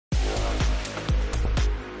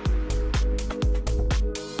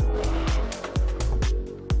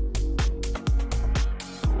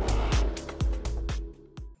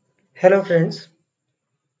Hello friends,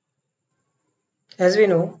 as we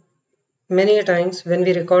know, many a times when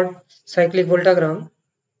we record cyclic voltagram,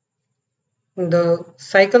 the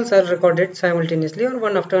cycles are recorded simultaneously or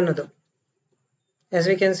one after another. As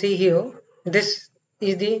we can see here, this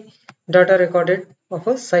is the data recorded of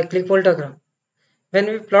a cyclic voltagram. When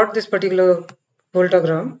we plot this particular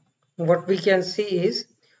voltagram, what we can see is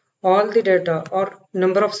all the data or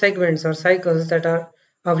number of segments or cycles that are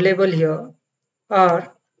available here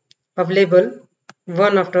are available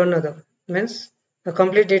one after another. Means the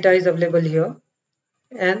complete data is available here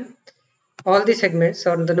and all the segments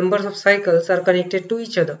or the numbers of cycles are connected to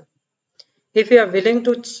each other. If we are willing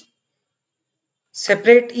to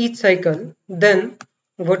separate each cycle, then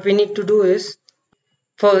what we need to do is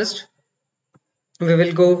first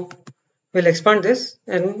we'll expand this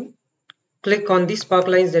and click on the spark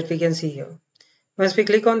lines that we can see here. Once we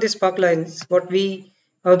click on the spark lines, what we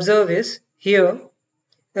observe is here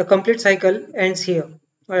the complete cycle ends here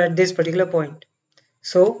or at this particular point.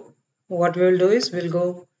 So what we will do is we'll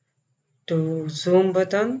go to zoom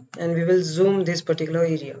button and we will zoom this particular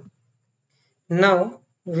area. Now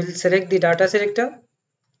we'll select the data selector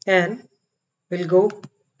and we'll go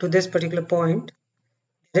to this particular point,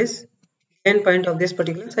 that is the end point of this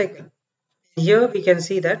particular cycle. Here we can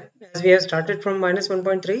see that as we have started from minus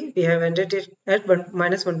 1.3, we have ended it at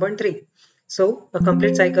minus 1.3. So a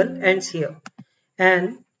complete cycle ends here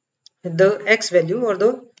and the x value or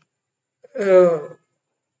the uh,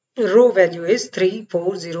 row value is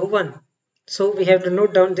 3401. So we have to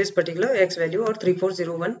note down this particular x value or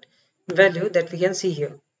 3401 value that we can see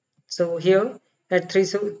here. So here at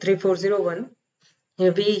 3401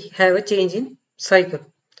 we have a change in cycle.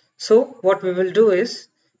 So what we will do is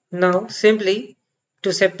now simply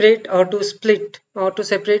to separate or to split or to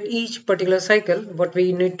separate each particular cycle, what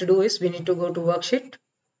we need to do is we need to go to worksheet.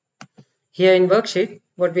 Here in worksheet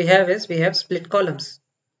what we have is we have split columns.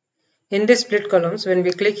 In this split columns, when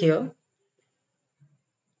we click here,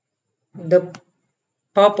 the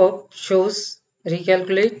pop-up shows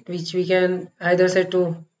recalculate, which we can either set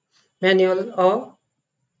to manual or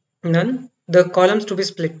none, the columns to be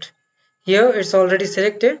split. Here it's already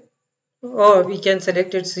selected, or we can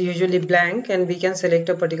select it's usually blank and we can select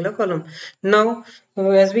a particular column. Now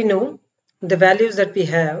as we know, the values that we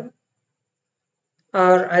have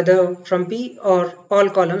are either from P or all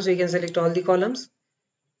columns. We can select all the columns,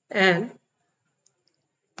 and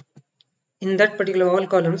in that particular all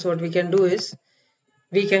columns what we can do is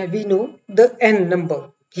we know the n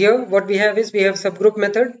number. Here what we have is we have subgroup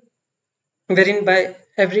method, wherein by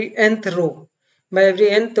every nth row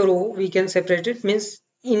we can separate it, means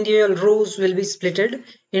individual rows will be splitted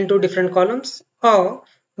into different columns, or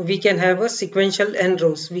we can have a sequential n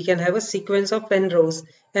rows. We can have a sequence of n rows.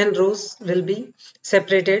 N rows will be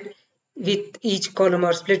separated with each column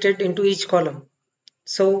or splitted into each column.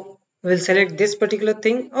 So we'll select this particular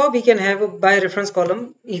thing, or we can have a by reference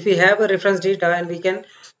column. If we have a reference data and we can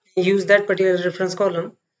use that particular reference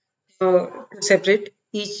column to separate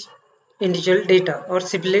each individual data or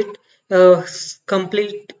split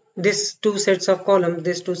complete this two sets of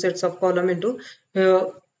column into uh,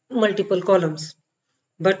 multiple columns.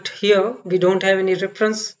 But here we don't have any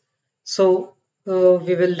reference, so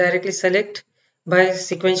we will directly select by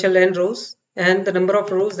sequential n rows, and the number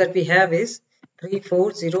of rows that we have is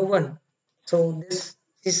 3401. So this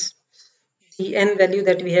is the n value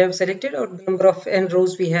that we have selected, or the number of n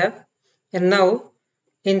rows we have. And now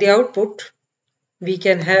in the output we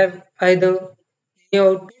can have either new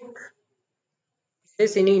output,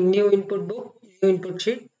 this any new input book, new input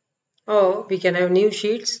sheet, or we can have new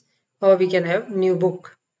sheets, or we can have new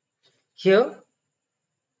book. Here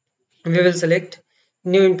we will select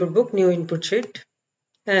new input book, new input sheet,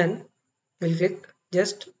 and we'll click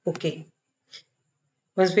just OK.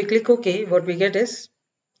 Once we click OK, what we get is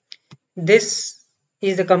this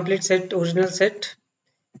is the complete set, original set,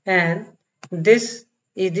 and this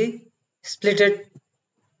is the splitted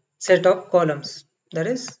set of columns. That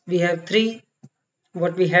is, we have three.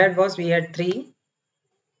 What we had was we had three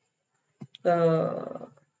uh,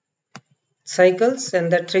 cycles,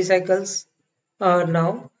 and that three cycles are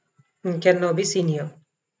now can now be seen here.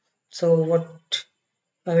 So what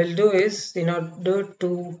I will do is, in order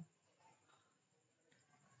to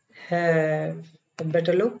have a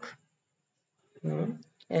better look,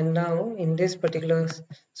 and now in this particular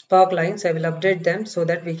spark lines I will update them so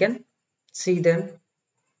that we can see them.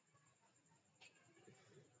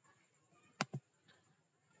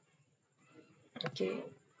 Okay,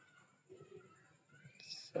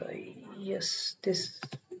 so yes, this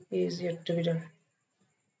is yet to be done.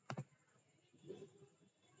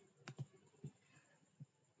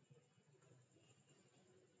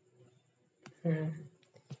 Hmm.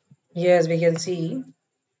 Here as we can see,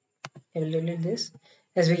 I will delete this.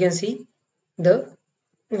 As we can see, the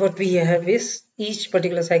what we have is each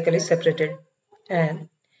particular cycle is separated, and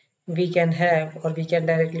we can have, or we can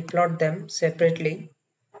directly plot them separately,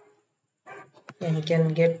 and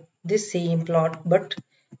can get this same plot but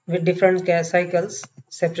with different gas cycles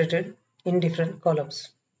separated in different columns.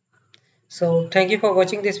 So thank you for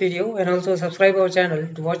watching this video, and also subscribe our channel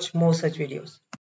to watch more such videos.